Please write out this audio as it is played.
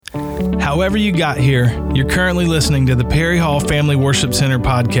However you got here, you're currently listening to the Perry Hall Family Worship Center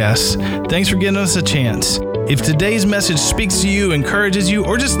podcast. Thanks for giving us a chance. If today's message speaks to you, encourages you,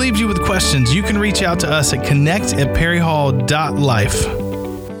 or just leaves you with questions, you can reach out to us at connect@perryhall.life.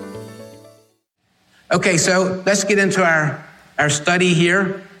 Okay, so let's get into our study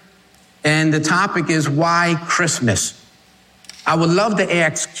here. And the topic is why Christmas? I would love to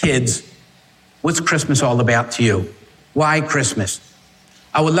ask kids, what's Christmas all about to you? Why Christmas?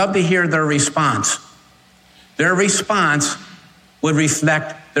 I would love to hear their response. Their response would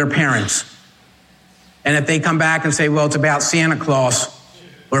reflect their parents. And if they come back and say, well, it's about Santa Claus,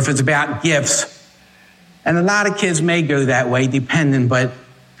 or if it's about gifts, and a lot of kids may go that way, depending, but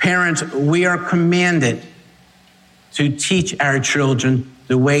parents, we are commanded to teach our children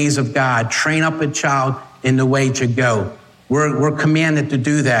the ways of God, train up a child in the way to go. We're commanded to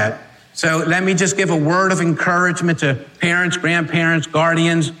do that. So let me just give a word of encouragement to parents, grandparents,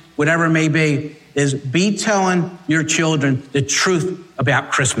 guardians, whatever it may be, is be telling your children the truth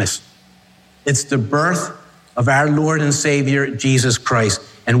about Christmas. It's the birth of our Lord and Savior, Jesus Christ,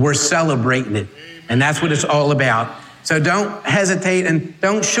 and we're celebrating it. And that's what it's all about. So don't hesitate and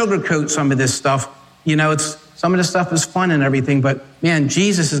don't sugarcoat some of this stuff. You know, some of the stuff is fun and everything, but man,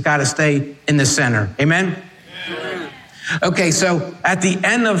 Jesus has got to stay in the center. Amen? Amen. Okay, so at the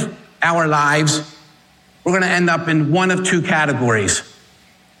end of our lives, we're going to end up in one of two categories.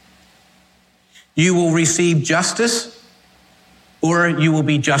 You will receive justice or you will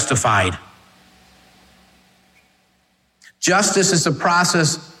be justified. Justice is the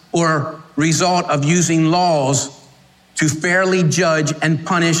process or result of using laws to fairly judge and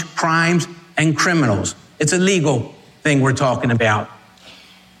punish crimes and criminals. It's a legal thing we're talking about.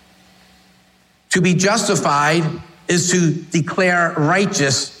 To be justified is to declare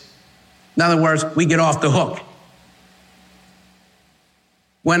righteous. In other words, we get off the hook.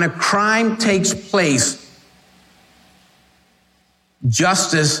 When a crime takes place,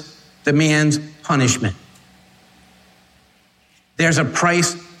 justice demands punishment. There's a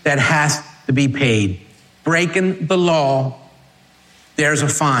price that has to be paid. Breaking the law, there's a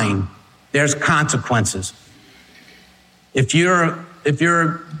fine. There's consequences. If you're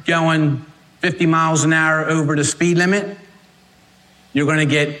going 50 miles an hour over the speed limit, you're going to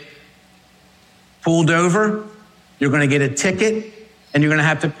get pulled over, you're going to get a ticket, and you're going to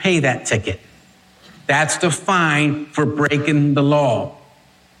have to pay that ticket. That's the fine for breaking the law.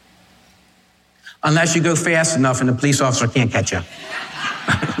 Unless you go fast enough and the police officer can't catch you.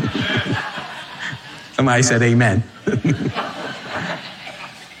 Somebody said amen.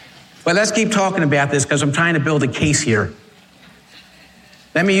 But let's keep talking about this because I'm trying to build a case here.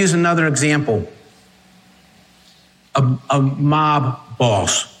 Let me use another example. A mob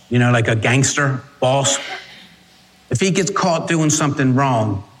boss, you know, like a gangster boss. If he gets caught doing something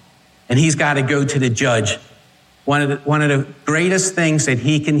wrong and he's got to go to the judge, one of the greatest things that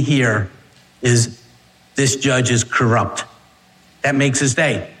he can hear is this judge is corrupt. That makes his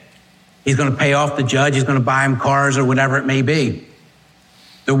day. He's going to pay off the judge. He's going to buy him cars or whatever it may be.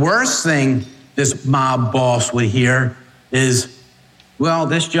 The worst thing this mob boss would hear is, well,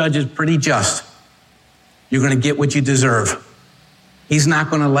 this judge is pretty just. You're going to get what you deserve. He's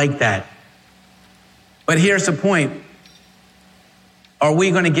not going to like that. But here's the point. Are we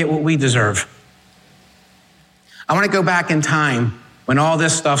going to get what we deserve? I want to go back in time when all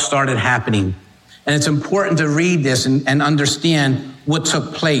this stuff started happening. And it's important to read this and understand what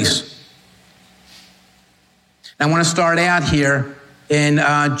took place. I want to start out here in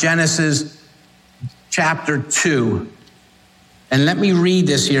Genesis chapter 2. And let me read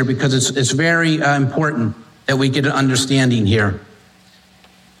this here because it's very important that we get an understanding here.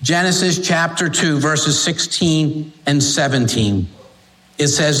 Genesis chapter 2, verses 16 and 17. It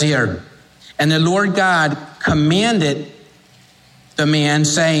says here, and the Lord God commanded the man,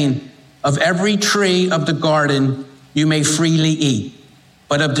 saying, of every tree of the garden you may freely eat,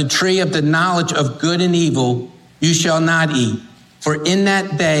 but of the tree of the knowledge of good and evil you shall not eat. For in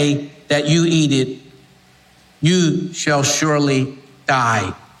that day that you eat it, you shall surely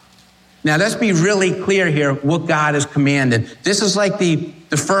die. Now let's be really clear here what God has commanded. This is like the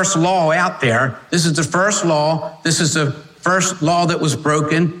first law out there. This is the first law. This is the first law that was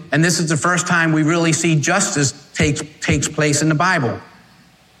broken. And this is the first time we really see justice takes place in the Bible.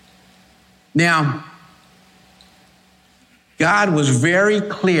 Now, God was very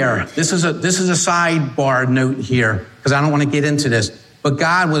clear. This is a sidebar note here because I don't want to get into this. But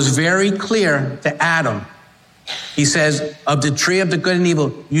God was very clear to Adam. He says, of the tree of the good and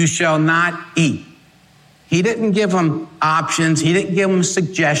evil, you shall not eat. He didn't give him options. He didn't give him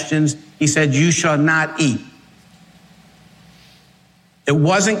suggestions. He said, you shall not eat. It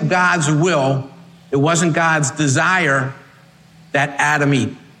wasn't God's will, it wasn't God's desire that Adam eat.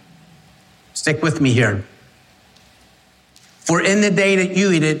 Stick with me here. For in the day that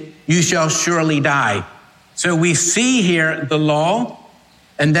you eat it, you shall surely die. So we see here the law,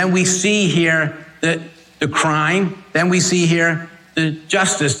 and then we see here the crime, then we see here the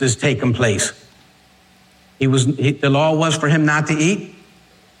justice that's taken place. The law was for him not to eat.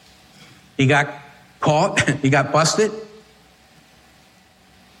 He got caught, he got busted.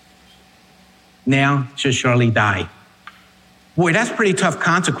 Now should surely die. Boy, that's pretty tough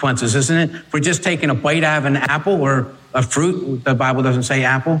consequences, isn't it? For just taking a bite out of an apple or a fruit. The Bible doesn't say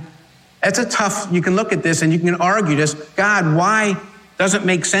apple. That's a tough, you can look at this and you can argue this. God, why doesn't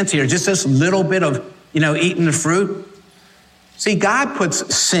make sense here? Just this little bit of, eating the fruit. See, God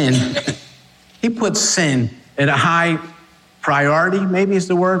puts sin, he puts sin at a high priority, maybe is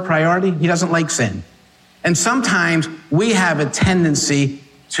the word, priority. He doesn't like sin. And sometimes we have a tendency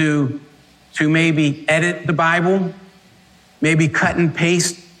to maybe edit the Bible, maybe cut and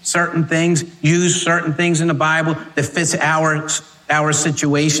paste certain things, use certain things in the Bible that fits our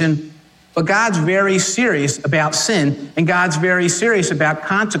situation. But God's very serious about sin, and God's very serious about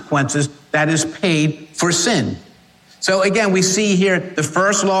consequences that is paid for sin. So again, we see here the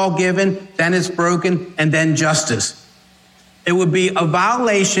first law given, then it's broken, and then justice. It would be a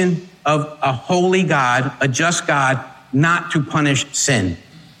violation of a holy God, a just God, not to punish sin.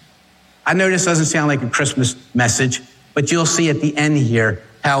 I know this doesn't sound like a Christmas message, but you'll see at the end here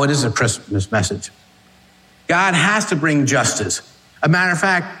how it is a Christmas message. God has to bring justice. A matter of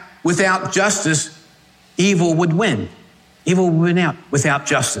fact, without justice, evil would win. Evil would win out without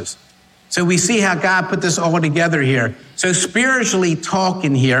justice. So we see how God put this all together here. So spiritually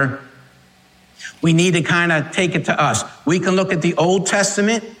talking here, we need to kind of take it to us. We can look at the Old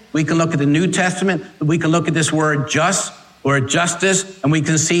Testament. We can look at the New Testament. We can look at this word just or justice, and we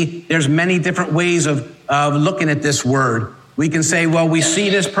can see there's many different ways of looking at this word. We can say, well, we see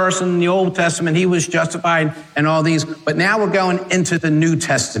this person in the Old Testament, he was justified and all these, but now we're going into the New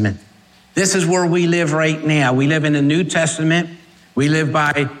Testament. This is where we live right now. We live in the New Testament. We live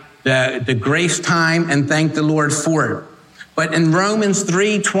by the grace time, and thank the Lord for it. But in Romans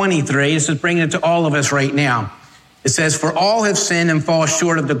 3:23, this is bringing it to all of us right now. It says, for all have sinned and fall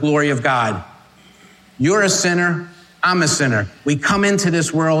short of the glory of God. You're a sinner. I'm a sinner. We come into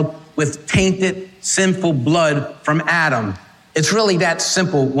this world with tainted, sinful blood from Adam. It's really that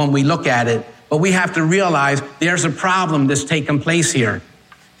simple when we look at it, but we have to realize there's a problem that's taken place here.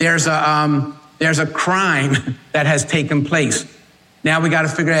 There's a crime that has taken place. Now we got to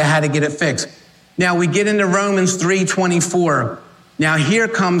figure out how to get it fixed. Now we get into Romans 3:24. Now here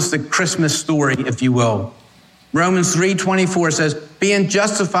comes the Christmas story, if you will. Romans 3:24 says, being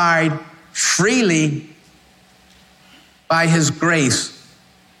justified freely by his grace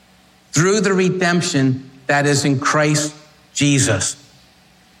through the redemption that is in Christ Jesus.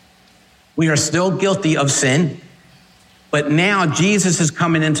 We are still guilty of sin, but now Jesus is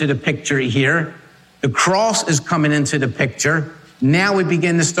coming into the picture here. The cross is coming into the picture. Now we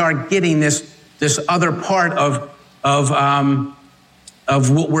begin to start getting this other part of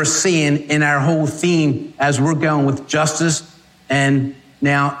what we're seeing in our whole theme as we're going with justice and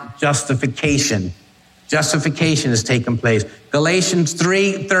now justification. Justification has taken place. Galatians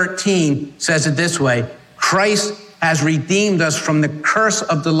 3:13 says it this way, Christ has redeemed us from the curse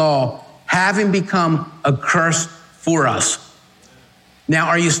of the law, having become a curse for us. Now,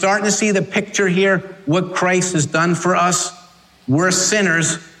 are you starting to see the picture here, what Christ has done for us? We're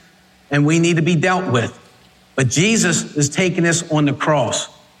sinners, and we need to be dealt with. But Jesus is taking this on the cross.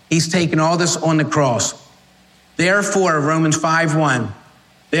 He's taking all this on the cross. Therefore, Romans 5:1,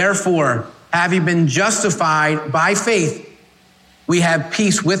 therefore, having been justified by faith, we have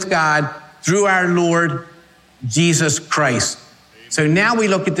peace with God through our Lord Jesus Christ. So now we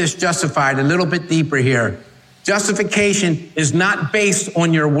look at this justified a little bit deeper here. Justification is not based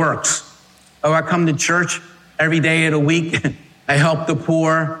on your works. Oh, I come to church every day of the week. I help the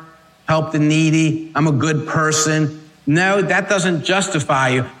poor, help the needy. I'm a good person. No, that doesn't justify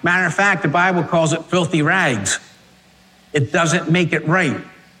you. Matter of fact, the Bible calls it filthy rags. It doesn't make it right.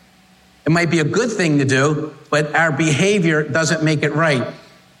 It might be a good thing to do, but our behavior doesn't make it right.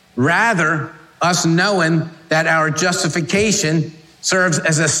 Rather, us knowing that our justification serves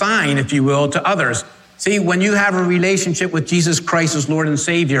as a sign, if you will, to others. See, when you have a relationship with Jesus Christ as Lord and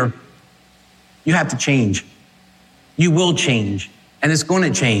Savior, you have to change. You will change, and it's going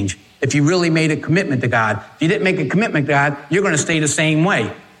to change if you really made a commitment to God. If you didn't make a commitment to God, you're going to stay the same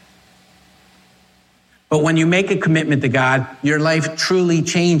way. But when you make a commitment to God, your life truly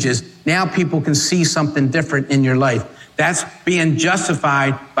changes. Now people can see something different in your life. That's being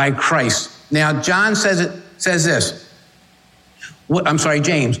justified by Christ. Now, John says this.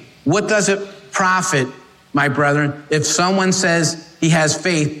 James. What does it profit, my brethren, if someone says he has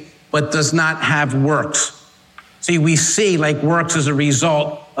faith but does not have works? See, we see like works as a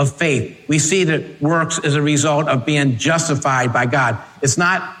result of faith. We see that works as a result of being justified by God. It's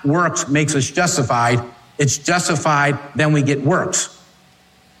not works makes us justified. It's justified, then we get works.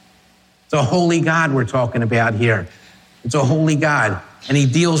 It's a holy God we're talking about here. It's a holy God, and he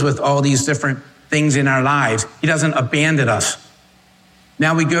deals with all these different things in our lives. He doesn't abandon us.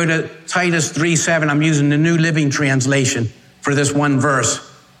 Now we go to Titus 3:7. I'm using the New Living Translation for this one verse.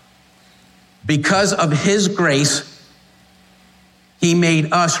 Because of his grace, he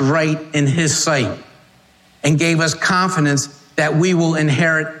made us right in his sight and gave us confidence that we will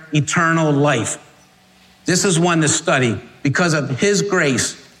inherit eternal life. This is one to study. Because of his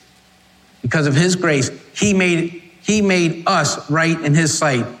grace, he made us right in his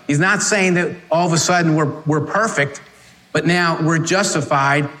sight. He's not saying that all of a sudden we're perfect, but now we're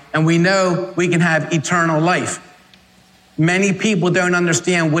justified and we know we can have eternal life. Many people don't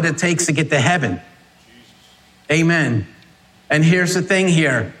understand what it takes to get to heaven. Amen. And here's the thing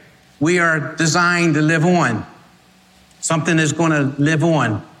here. We are designed to live on. Something is going to live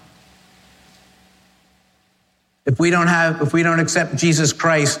on. If we don't accept Jesus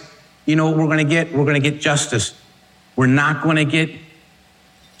Christ, you know what we're going to get? We're going to get justice. We're not going to get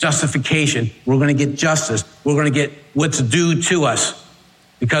justification. We're going to get justice. We're going to get what's due to us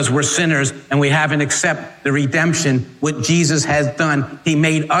because we're sinners and we haven't accepted the redemption, what Jesus has done. He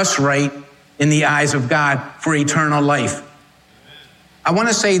made us right in the eyes of God for eternal life. I want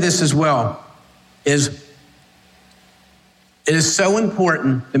to say this as well, it is so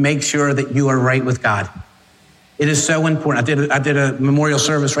important to make sure that you are right with God. It is so important. I did a memorial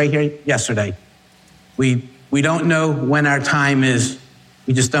service right here yesterday. We don't know when our time is.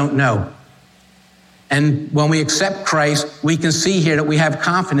 We just don't know. And when we accept Christ, we can see here that we have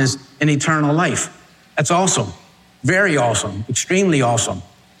confidence in eternal life. That's awesome. Very awesome. Extremely awesome.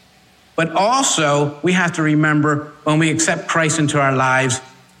 But also, we have to remember when we accept Christ into our lives,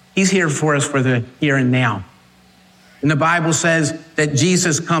 he's here for us for the here and now. And the Bible says that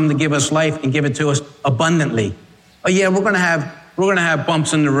Jesus come to give us life and give it to us abundantly. Oh yeah, we're going to have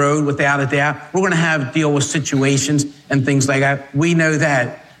bumps in the road without a doubt. We're going to have deal with situations and things like that. We know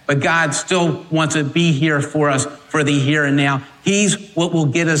that. But God still wants to be here for us for the here and now. He's what will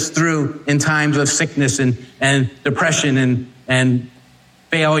get us through in times of sickness and depression and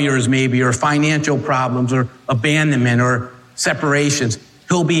failures maybe, or financial problems or abandonment or separations.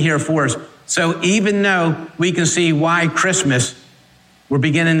 He'll be here for us. So even though we can see why Christmas, we're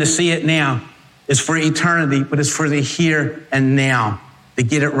beginning to see it now, is for eternity, but it's for the here and now to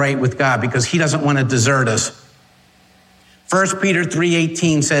get it right with God because he doesn't want to desert us. 1 Peter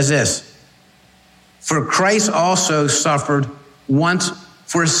 3:18 says this, for Christ also suffered once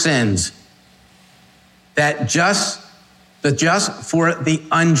for sins, the just for the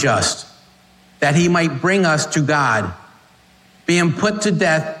unjust, that he might bring us to God, being put to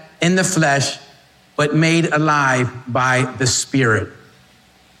death in the flesh, but made alive by the Spirit.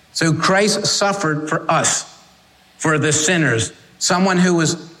 So Christ suffered for us, for the sinners. Someone who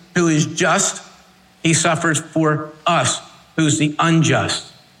is just, he suffers for us, who's the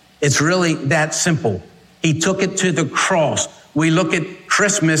unjust. It's really that simple. He took it to the cross. We look at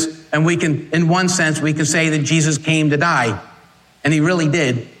Christmas and we can, in one sense, we can say that Jesus came to die. And he really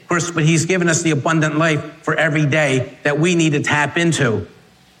did. Of course, but he's given us the abundant life for every day that we need to tap into.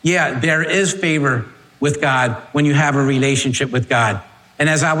 Yeah, there is favor with God when you have a relationship with God. And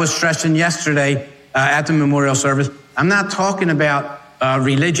as I was stressing yesterday at the memorial service, I'm not talking about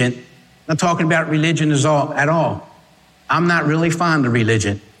religion. I'm not talking about religion at all. I'm not really fond of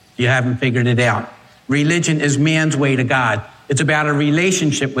religion, if you haven't figured it out. Religion is man's way to God. It's about a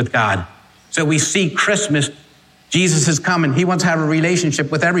relationship with God. So we see Christmas, Jesus is coming. He wants to have a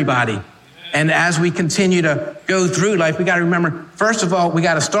relationship with everybody. And as we continue to go through life, we got to remember, first of all, we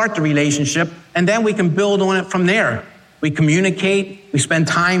got to start the relationship, and then we can build on it from there. We communicate, we spend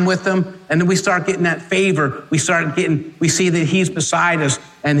time with them, and then we start getting that favor. We see that he's beside us,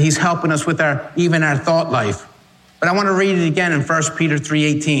 and he's helping us with even our thought life. But I want to read it again in 1 Peter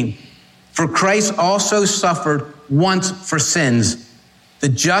 3:18. For Christ also suffered once for sins, the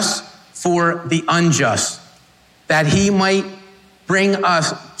just for the unjust, that he might bring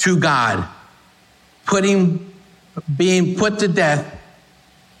us to God, being put to death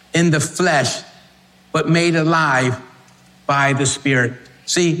in the flesh, but made alive by the Spirit.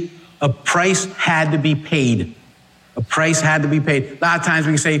 See, a price had to be paid. A price had to be paid. A lot of times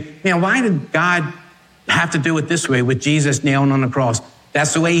we can say, man, why did God have to do it this way with Jesus nailed on the cross.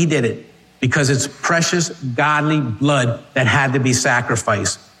 That's the way he did it, because it's precious, godly blood that had to be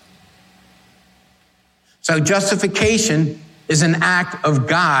sacrificed. So justification is an act of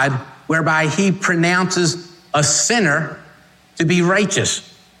God whereby he pronounces a sinner to be righteous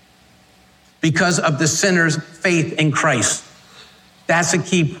because of the sinner's faith in Christ. That's a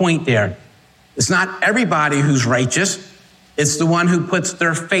key point there. It's not everybody who's righteous. It's the one who puts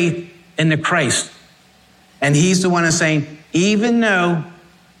their faith in the Christ. And he's the one who's saying, even though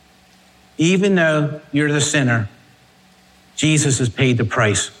you're the sinner, Jesus has paid the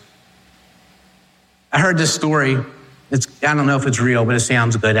price. I heard this story. I don't know if it's real, but it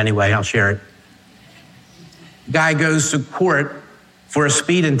sounds good anyway. I'll share it. The guy goes to court for a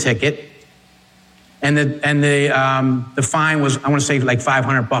speeding ticket, and the fine was, I want to say like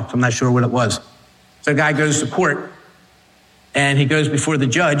 $500. I'm not sure what it was. So the guy goes to court, and he goes before the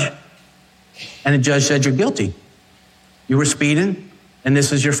judge, and the judge said, "You're guilty. You were speeding, and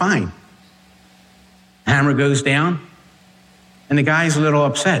this is your fine." Hammer goes down, and the guy's a little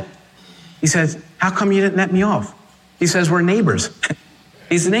upset. He says, "How come you didn't let me off?" He says, "We're neighbors."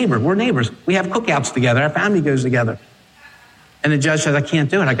 He's the neighbor. We're neighbors. We have cookouts together. Our family goes together. And the judge says, "I can't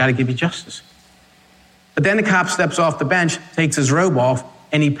do it. I got to give you justice." But then the cop steps off the bench, takes his robe off,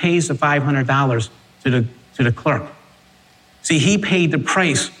 and he pays the $500 to the clerk. See, he paid the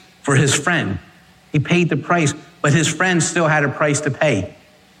price for his friend. He paid the price, but his friend still had a price to pay.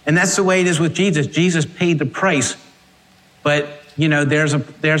 And that's the way it is with Jesus. Jesus paid the price, but there's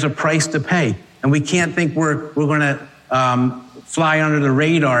a price to pay. And we can't think we're going to fly under the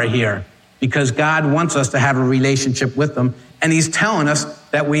radar here, because God wants us to have a relationship with him. And he's telling us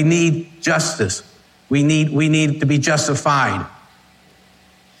that we need justice. We need to be justified.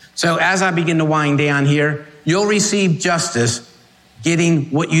 So as I begin to wind down here, you'll receive justice,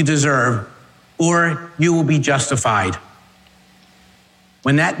 getting what you deserve, or you will be justified.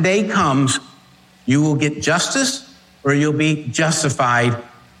 When that day comes, you will get justice, or you'll be justified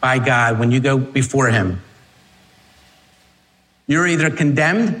by God when you go before him. You're either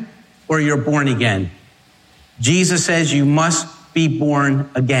condemned or you're born again. Jesus says you must be born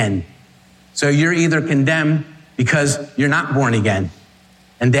again. So you're either condemned because you're not born again,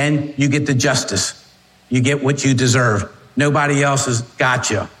 and then you get the justice. You get what you deserve. Nobody else has got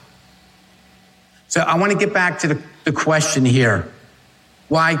you. So I want to get back to the question here.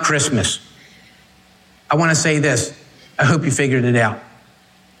 Why Christmas? I want to say this. I hope you figured it out.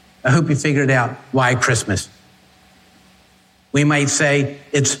 I hope you figured out why Christmas. We might say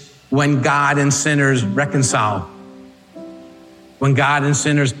it's when God and sinners reconciled. When God and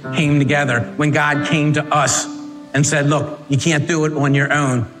sinners came together. When God came to us and said, "Look, you can't do it on your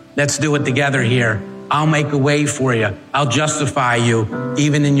own. Let's do it together here. I'll make a way for you. I'll justify you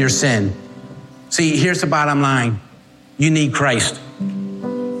even in your sin." See, here's the bottom line. You need Christ.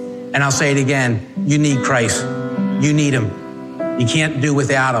 And I'll say it again. You need Christ. You need him. You can't do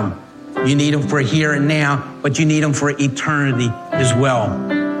without him. You need him for here and now, but you need him for eternity as well.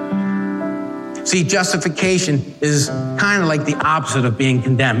 See, justification is kind of like the opposite of being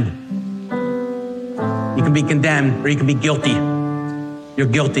condemned. You can be condemned or you can be guilty. You're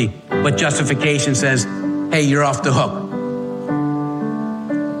guilty, but justification says, hey, you're off the hook.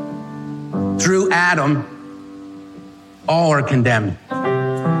 Through Adam, all are condemned.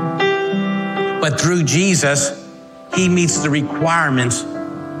 But through Jesus, he meets the requirements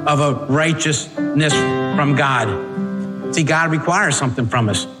of a righteousness from God. See, God requires something from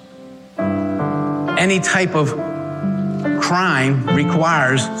us. Any type of crime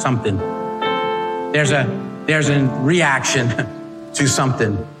requires something. There's a reaction to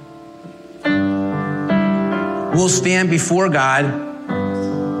something. We'll stand before God.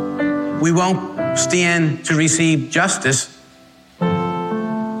 We won't stand to receive justice,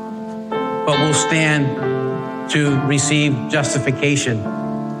 but we'll stand to receive justification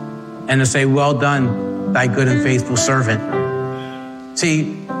and to say, "Well done, thy good and faithful servant."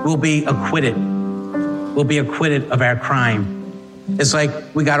 See, we'll be acquitted. We'll be acquitted of our crime. It's like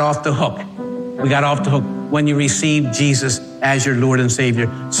we got off the hook. We got off the hook when you receive Jesus as your Lord and Savior.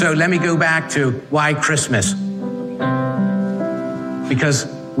 So let me go back to why Christmas? Because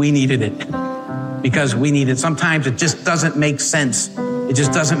we needed it. Because we need it. Sometimes it just doesn't make sense. It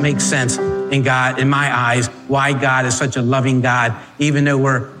just doesn't make sense in God, in my eyes, why God is such a loving God, even though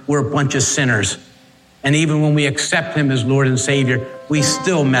we're a bunch of sinners. And even when we accept him as Lord and Savior, we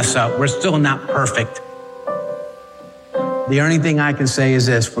still mess up. We're still not perfect. The only thing I can say is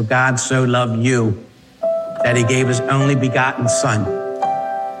this: for God so loved you that he gave his only begotten Son,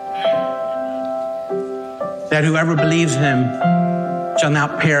 that whoever believes in him shall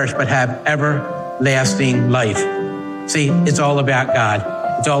not perish but have everlasting life. See, it's all about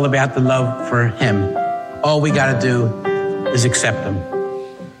God. It's all about the love for him. All we got to do is accept him.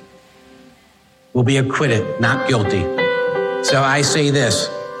 We'll be acquitted, not guilty. So I say this.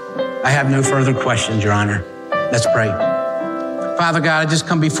 I have no further questions, Your Honor. Let's pray. Father God, I just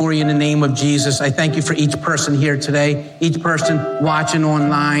come before you in the name of Jesus. I thank you for each person here today, each person watching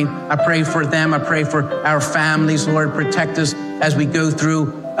online. I pray for them. I pray for our families, Lord. Protect us as we go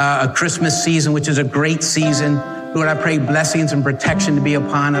through a Christmas season, which is a great season. Lord, I pray blessings and protection to be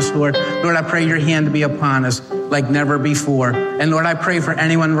upon us, Lord. Lord, I pray your hand to be upon us like never before. And Lord, I pray for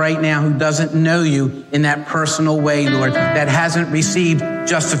anyone right now who doesn't know you in that personal way, Lord, that hasn't received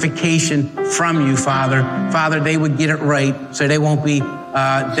justification from you, Father. Father, they would get it right so they won't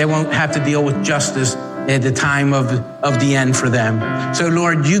have to deal with justice at the time of the end for them. So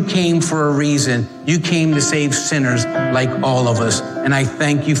Lord, you came for a reason. You came to save sinners like all of us. And I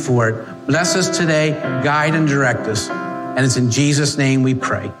thank you for it. Bless us today, guide and direct us. And it's in Jesus' name we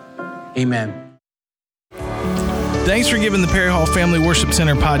pray. Amen. Thanks for giving the Perry Hall Family Worship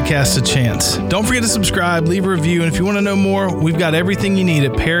Center podcast a chance. Don't forget to subscribe, leave a review, and if you want to know more, we've got everything you need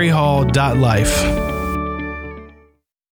at perryhall.life.